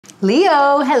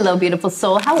Leo, hello beautiful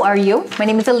soul, how are you? My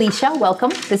name is Alicia, welcome.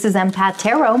 This is Empath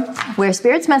Tarot, where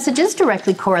Spirit's messages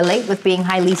directly correlate with being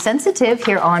highly sensitive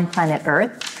here on planet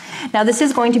Earth. Now this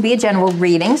is going to be a general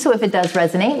reading, so if it does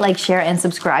resonate, like, share, and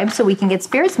subscribe so we can get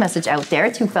Spirit's message out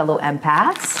there to fellow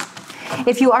empaths.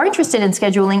 If you are interested in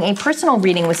scheduling a personal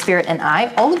reading with Spirit and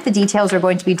I, all of the details are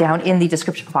going to be down in the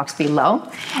description box below.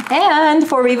 And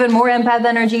for even more empath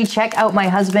energy, check out my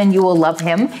husband. You will love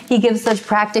him. He gives such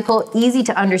practical, easy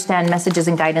to understand messages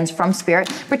and guidance from Spirit,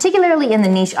 particularly in the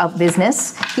niche of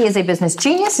business. He is a business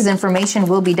genius. His information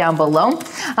will be down below.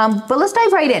 But let's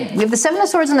dive right in. We have the Seven of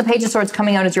Swords and the Page of Swords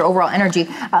coming out as your overall energy.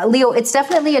 Leo, it's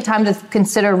definitely a time to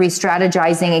consider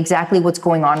re-strategizing exactly what's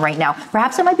going on right now.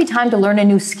 Perhaps it might be time to learn a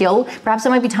new skill. Perhaps it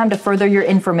might be time to further your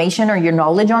information or your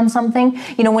knowledge on something.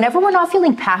 You know, whenever we're not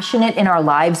feeling passionate in our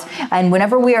lives and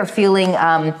whenever we are feeling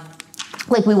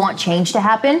like we want change to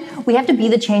happen, we have to be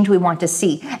the change we want to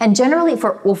see. And generally,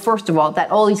 first of all, that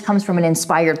always comes from an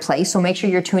inspired place. So make sure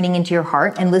you're tuning into your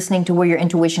heart and listening to where your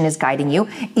intuition is guiding you.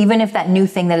 Even if that new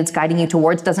thing that it's guiding you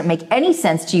towards doesn't make any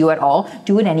sense to you at all,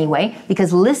 do it anyway,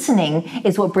 because listening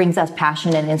is what brings us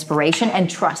passion and inspiration and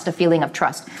trust, a feeling of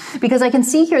trust. Because I can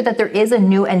see here that there is a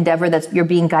new endeavor that you're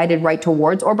being guided right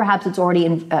towards, or perhaps it's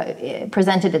already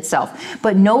presented itself.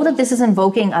 But know that this is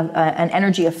invoking an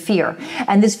energy of fear.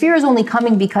 And this fear is only coming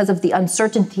because of the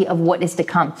uncertainty of what is to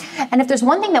come. And if there's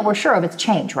one thing that we're sure of, it's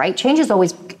change, right? Change is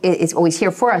always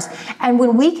here for us. And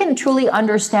when we can truly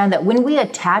understand that when we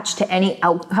attach to any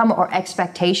outcome or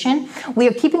expectation, we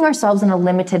are keeping ourselves in a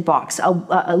limited box,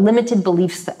 a limited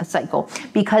belief cycle.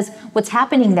 Because what's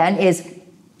happening then is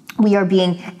we are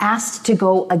being asked to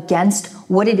go against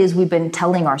what it is we've been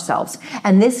telling ourselves.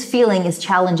 And this feeling is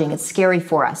challenging. It's scary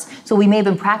for us. So we may have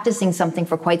been practicing something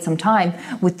for quite some time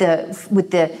with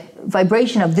the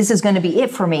vibration of this is going to be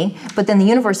it for me. But then the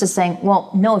universe is saying,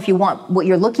 well, no, if you want what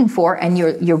you're looking for and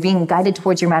you're being guided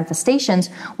towards your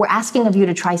manifestations, we're asking of you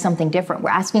to try something different.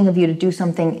 We're asking of you to do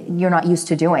something you're not used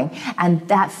to doing. And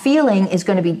that feeling is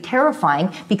going to be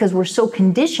terrifying because we're so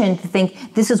conditioned to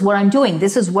think this is what I'm doing.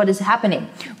 This is what is happening,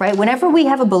 right? Whenever we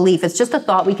have a belief, it's just a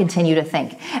thought we continue to think.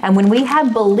 And when we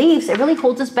have beliefs, it really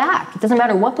holds us back. It doesn't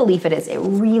matter what belief it is. It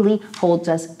really holds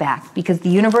us back because the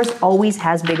universe always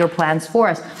has bigger plans for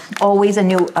us. Always a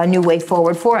new way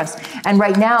forward for us. And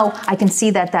right now, I can see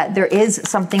that there is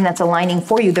something that's aligning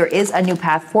for you. There is a new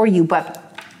path for you,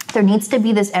 but there needs to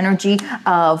be this energy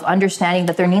of understanding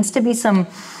that there needs to be some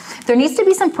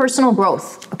personal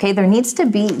growth. Okay, there needs to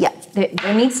be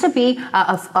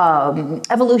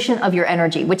evolution of your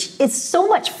energy, which is so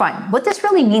much fun. What this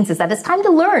really means is that it's time to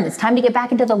learn. It's time to get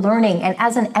back into the learning. And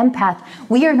as an empath,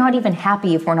 we are not even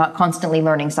happy if we're not constantly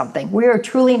learning something. We are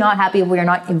truly not happy if we are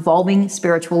not evolving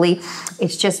spiritually.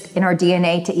 It's just in our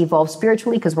DNA to evolve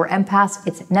spiritually because we're empaths.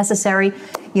 It's necessary.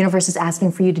 Universe is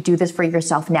asking for you to do this for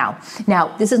yourself now.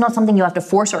 Now, this is not something you have to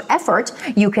force or effort.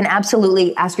 You can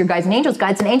absolutely ask your guides and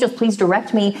angels, please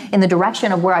direct me in the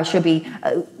direction of where I should be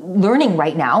learning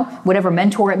right now, whatever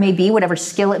mentor it may be, whatever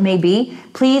skill it may be.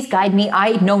 Please guide me.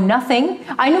 I know nothing.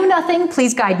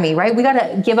 Please guide me, right? We got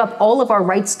to give up all of our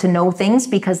rights to know things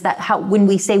because when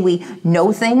we say we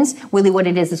know things, really what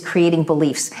it is creating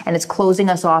beliefs and it's closing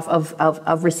us off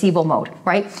of receival mode,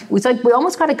 right? It's like we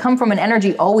almost got to come from an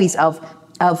energy always of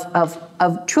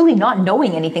truly not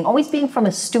knowing anything, always being from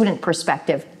a student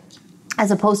perspective, as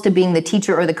opposed to being the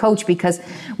teacher or the coach, because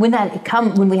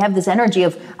when we have this energy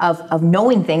of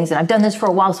knowing things, and I've done this for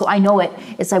a while, so I know it,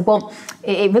 it's like, well,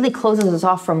 it really closes us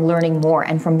off from learning more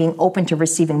and from being open to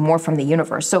receiving more from the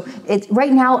universe. So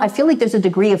right now, I feel like there's a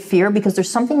degree of fear because there's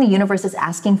something the universe is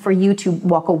asking for you to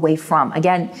walk away from.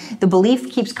 Again, the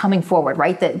belief keeps coming forward,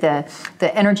 right?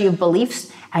 The energy of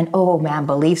beliefs. And oh man,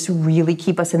 beliefs really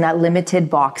keep us in that limited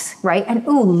box, right? And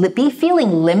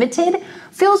feeling limited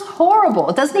feels horrible.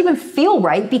 It doesn't even feel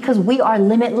right because we are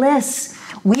limitless.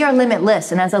 We are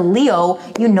limitless. And as a Leo,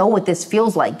 you know what this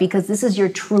feels like because this is your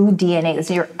true DNA. This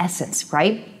is your essence,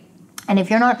 right? And if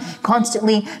you're not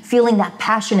constantly feeling that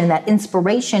passion and that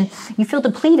inspiration, you feel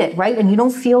depleted, right? And you don't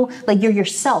feel like you're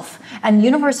yourself. And the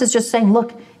universe is just saying,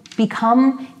 look,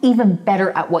 become even better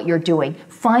at what you're doing.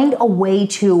 Find a way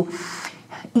to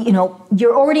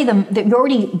you're already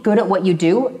good at what you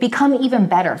do. Become even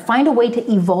better. Find a way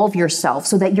to evolve yourself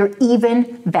so that you're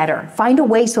even better. Find a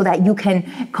way so that you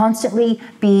can constantly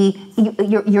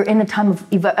you're in a time of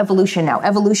evolution now.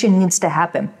 Evolution needs to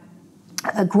happen.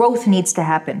 Growth needs to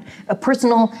happen. A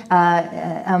personal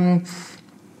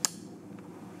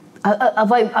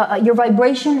your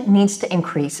vibration needs to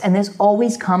increase, and this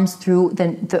always comes through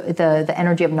the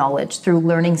energy of knowledge, through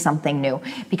learning something new,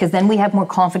 because then we have more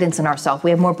confidence in ourselves,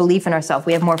 we have more belief in ourselves,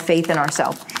 we have more faith in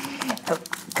ourselves.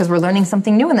 because we're learning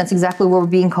something new, and that's exactly what we're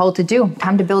being called to do.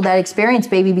 Time to build that experience,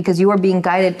 baby, because you are being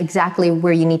guided exactly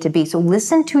where you need to be. So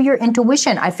listen to your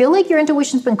intuition. I feel like your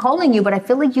intuition's been calling you, but I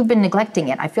feel like you've been neglecting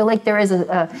it. I feel like there is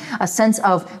a sense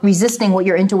of resisting what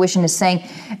your intuition is saying.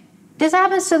 This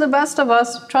happens to the best of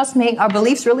us. Trust me, our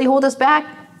beliefs really hold us back.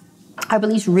 Our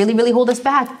beliefs really, really hold us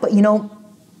back. But you know,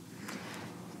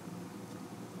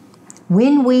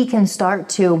 when we can start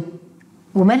to,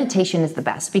 well, meditation is the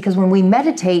best, because when we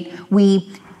meditate, we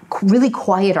really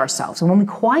quiet ourselves. And when we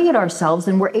quiet ourselves,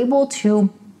 then we're able to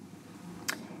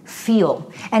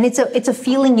feel. And it's a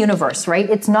feeling universe, right?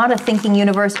 It's not a thinking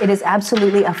universe. It is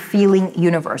absolutely a feeling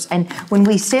universe. And when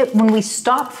we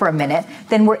stop for a minute,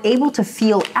 then we're able to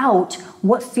feel out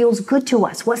what feels good to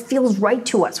us, what feels right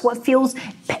to us, what feels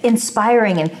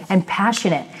inspiring and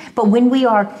passionate. But when we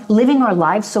are living our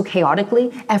lives so chaotically,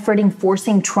 efforting,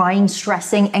 forcing, trying,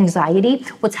 stressing, anxiety,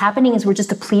 what's happening is we're just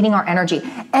depleting our energy.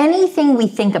 Anything we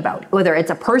think about, whether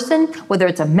it's a person, whether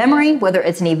it's a memory, whether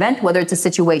it's an event, whether it's a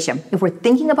situation, if we're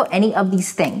thinking about any of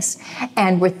these things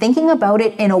and we're thinking about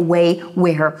it in a way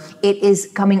where it is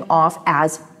coming off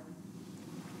as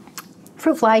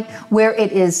fruit fly, where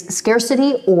it is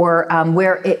scarcity, or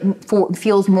where it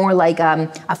feels more like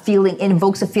a feeling, it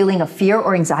invokes a feeling of fear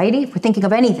or anxiety. If we're thinking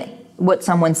of anything, what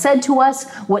someone said to us,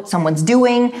 what someone's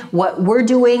doing, what we're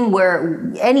doing,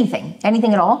 where anything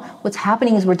at all, what's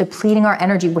happening is we're depleting our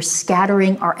energy, we're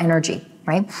scattering our energy,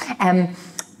 right? And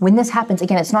when this happens,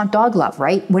 again, it's not dog love,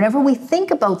 right? Whenever we think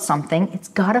about something, it's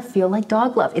gotta feel like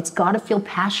dog love. It's gotta feel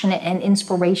passionate and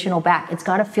inspirational back. It's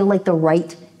gotta feel like the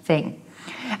right thing.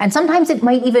 And sometimes it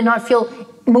might even not feel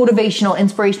motivational,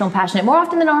 inspirational, passionate. More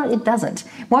often than not, it doesn't.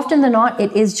 More often than not,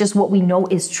 it is just what we know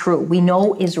is true. We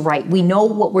know is right. We know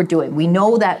what we're doing. We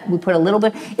know that we put a little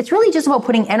bit. It's really just about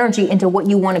putting energy into what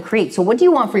you want to create. So what do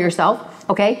you want for yourself?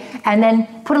 Okay. And then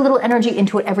put a little energy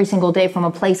into it every single day from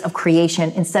a place of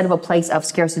creation instead of a place of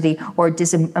scarcity or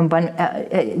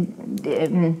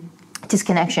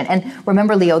disconnection. And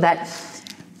remember, Leo, that,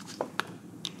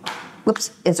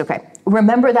 whoops, it's okay.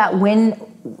 Remember that when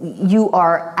you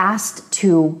are asked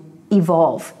to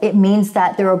evolve, it means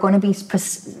that there are going to be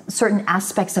certain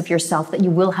aspects of yourself that you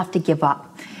will have to give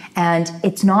up. And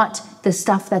it's not the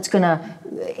stuff that's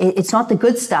it's not the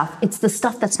good stuff, it's the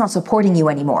stuff that's not supporting you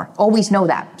anymore. Always know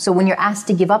that. So when you're asked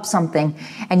to give up something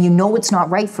and you know it's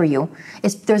not right for you,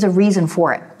 there's a reason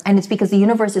for it. And it's because the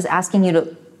universe is asking you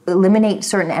to eliminate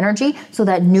certain energy so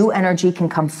that new energy can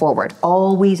come forward.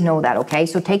 Always know that, okay?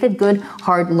 So take a good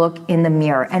hard look in the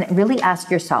mirror and really ask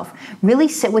yourself, really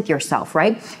sit with yourself,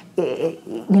 right?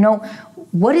 You know,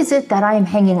 what is it that I am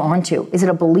hanging on to? Is it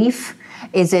a belief?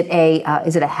 Is it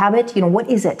a habit? You know, what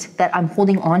is it that I'm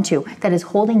holding on to that is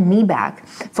holding me back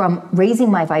from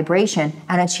raising my vibration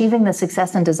and achieving the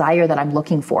success and desire that I'm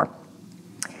looking for?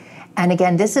 And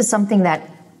again, this is something that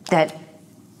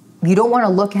you don't want to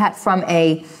look at from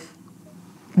a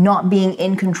not being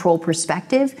in control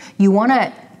perspective. You want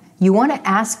to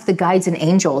ask the guides and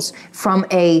angels from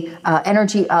a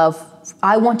energy of,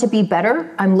 I want to be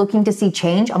better. I'm looking to see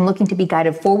change. I'm looking to be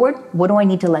guided forward. What do I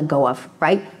need to let go of,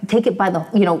 right? Take it by the,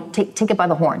 take it by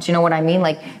the horns. You know what I mean?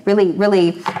 Like really,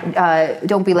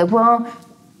 don't be like, well,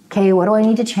 okay, what do I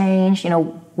need to change? You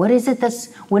know, what is it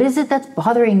that's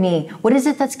bothering me? What is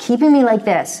it that's keeping me like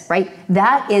this, right?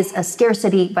 That is a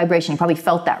scarcity vibration. You probably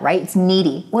felt that, right? It's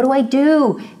needy. What do I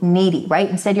do? Needy, right?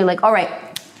 Instead, you're like, all right,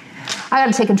 I got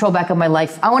to take control back of my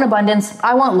life. I want abundance.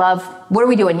 I want love. What are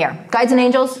we doing here? Guides and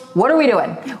angels, what are we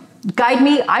doing? Guide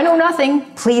me. I know nothing.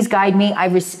 Please guide me. I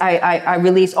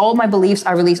release all my beliefs.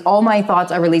 I release all my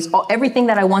thoughts. I release everything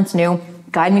that I once knew.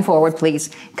 Guide me forward, please,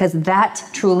 because that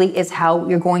truly is how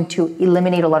you're going to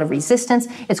eliminate a lot of resistance.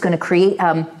 It's going to create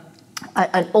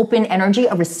an open energy,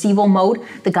 a receival mode.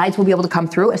 The guides will be able to come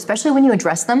through, especially when you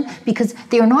address them, because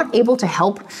they are not able to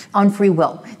help on free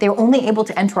will. They're only able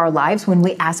to enter our lives when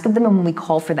we ask of them and when we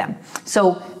call for them.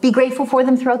 So be grateful for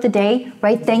them throughout the day,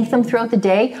 right? Thank them throughout the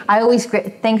day. I always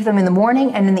thank them in the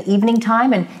morning and in the evening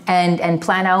time, and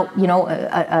plan out,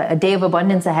 a day of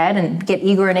abundance ahead and get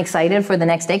eager and excited for the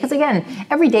next day. Because again,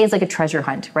 every day is like a treasure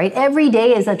hunt, right? Every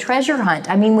day is a treasure hunt.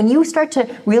 I mean, when you start to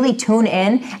really tune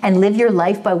in and live your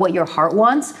life by what your heart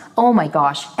wants, oh my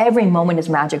gosh, every moment is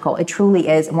magical. It truly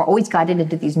is. And we're always guided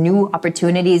into these new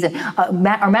opportunities, and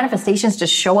our manifestations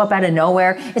just show up out of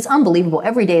nowhere. It's unbelievable.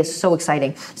 Every day is so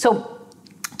exciting. So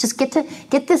just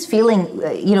get this feeling,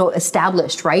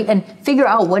 established, right? And figure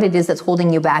out what it is that's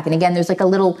holding you back. And again, there's like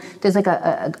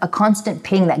a constant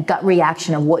ping, that gut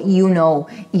reaction of what you know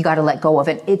you got to let go of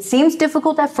it. It seems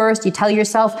difficult at first. You tell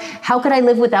yourself, how could I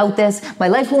live without this? My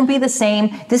life won't be the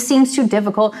same. This seems too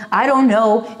difficult. I don't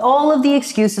know. All of the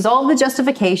excuses, all the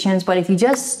justifications. But if you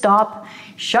just stop,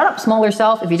 shut up, smaller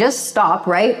self. If you just stop,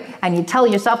 right? And you tell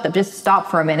yourself to just stop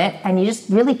for a minute and you just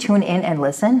really tune in and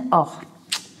listen. Oh,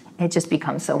 it just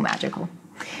becomes so magical.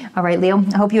 All right, Leo,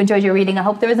 I hope you enjoyed your reading. I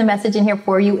hope there was a message in here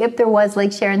for you. If there was,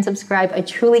 like, share, and subscribe. I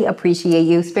truly appreciate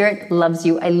you. Spirit loves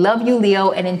you. I love you,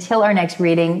 Leo. And until our next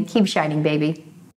reading, keep shining, baby.